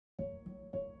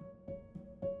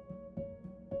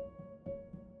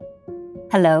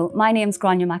Hello, my name's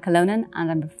Gráinne McAlonan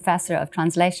and I'm a Professor of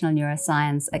Translational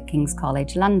Neuroscience at King's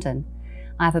College London.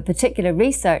 I have a particular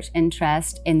research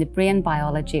interest in the brain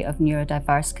biology of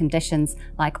neurodiverse conditions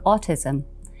like autism.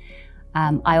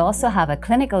 I also have a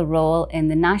clinical role in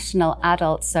the National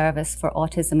Adult Service for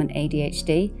Autism and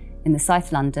ADHD in the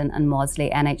South London and Maudsley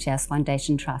NHS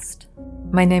Foundation Trust.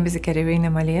 My name is Ekaterina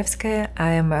Malievskaya. I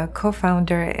am a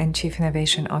co-founder and Chief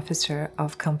Innovation Officer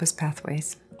of Compass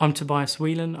Pathways. I'm Tobias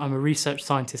Whelan. I'm a research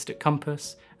scientist at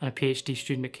Compass and a PhD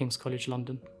student at King's College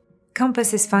London.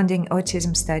 Compass is funding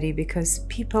autism study because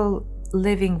people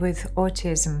living with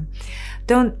autism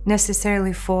don't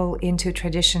necessarily fall into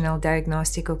traditional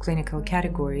diagnostic or clinical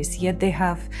categories, yet they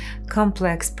have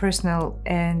complex personal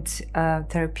and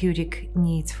therapeutic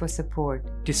needs for support.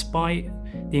 Despite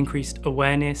the increased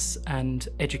awareness and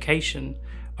education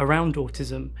around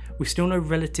autism, we still know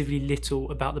relatively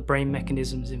little about the brain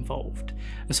mechanisms involved.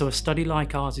 And so a study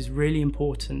like ours is really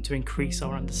important to increase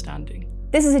our understanding.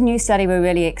 This is a new study we're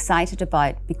really excited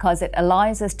about because it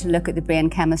allows us to look at the brain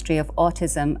chemistry of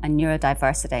autism and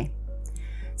neurodiversity.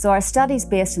 So our study is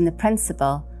based on the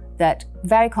principle that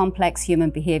very complex human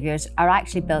behaviours are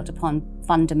actually built upon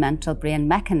fundamental brain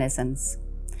mechanisms.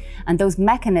 And those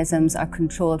mechanisms are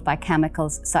controlled by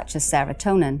chemicals such as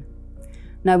serotonin.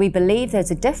 Now, we believe there's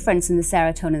a difference in the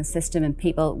serotonin system in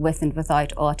people with and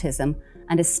without autism,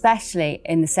 and especially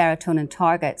in the serotonin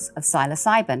targets of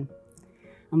psilocybin.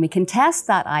 And we can test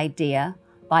that idea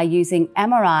by using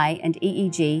MRI and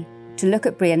EEG to look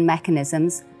at brain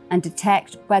mechanisms and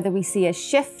detect whether we see a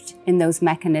shift in those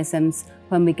mechanisms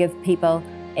when we give people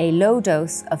a low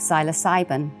dose of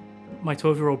psilocybin. My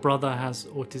 12-year-old brother has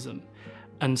autism,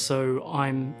 and so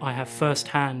I have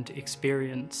first-hand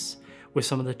experience with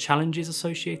some of the challenges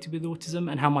associated with autism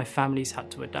and how my family's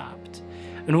had to adapt,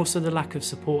 and also the lack of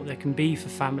support there can be for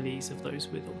families of those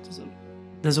with autism.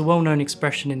 There's a well-known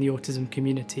expression in the autism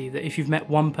community that if you've met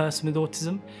one person with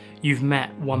autism, you've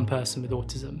met one person with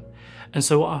autism. And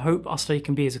so what I hope our study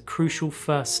can be is a crucial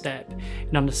first step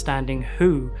in understanding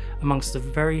who, amongst the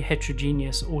very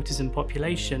heterogeneous autism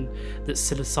population, that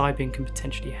psilocybin can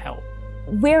potentially help.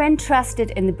 We're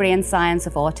interested in the brain science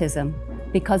of autism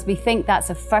because we think that's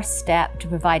a first step to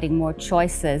providing more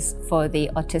choices for the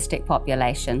autistic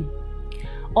population.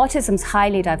 Autism's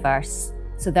highly diverse,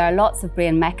 so there are lots of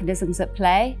brain mechanisms at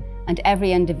play, and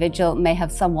every individual may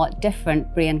have somewhat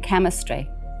different brain chemistry.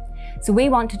 So we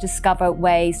want to discover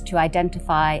ways to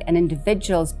identify an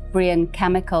individual's brain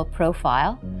chemical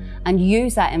profile and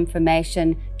use that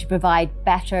information to provide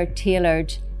better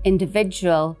tailored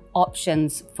individual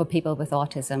options for people with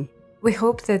autism. We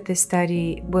hope that this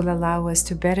study will allow us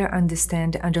to better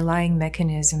understand underlying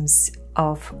mechanisms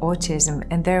of autism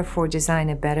and therefore design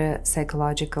a better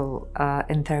psychological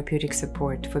and therapeutic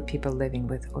support for people living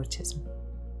with autism.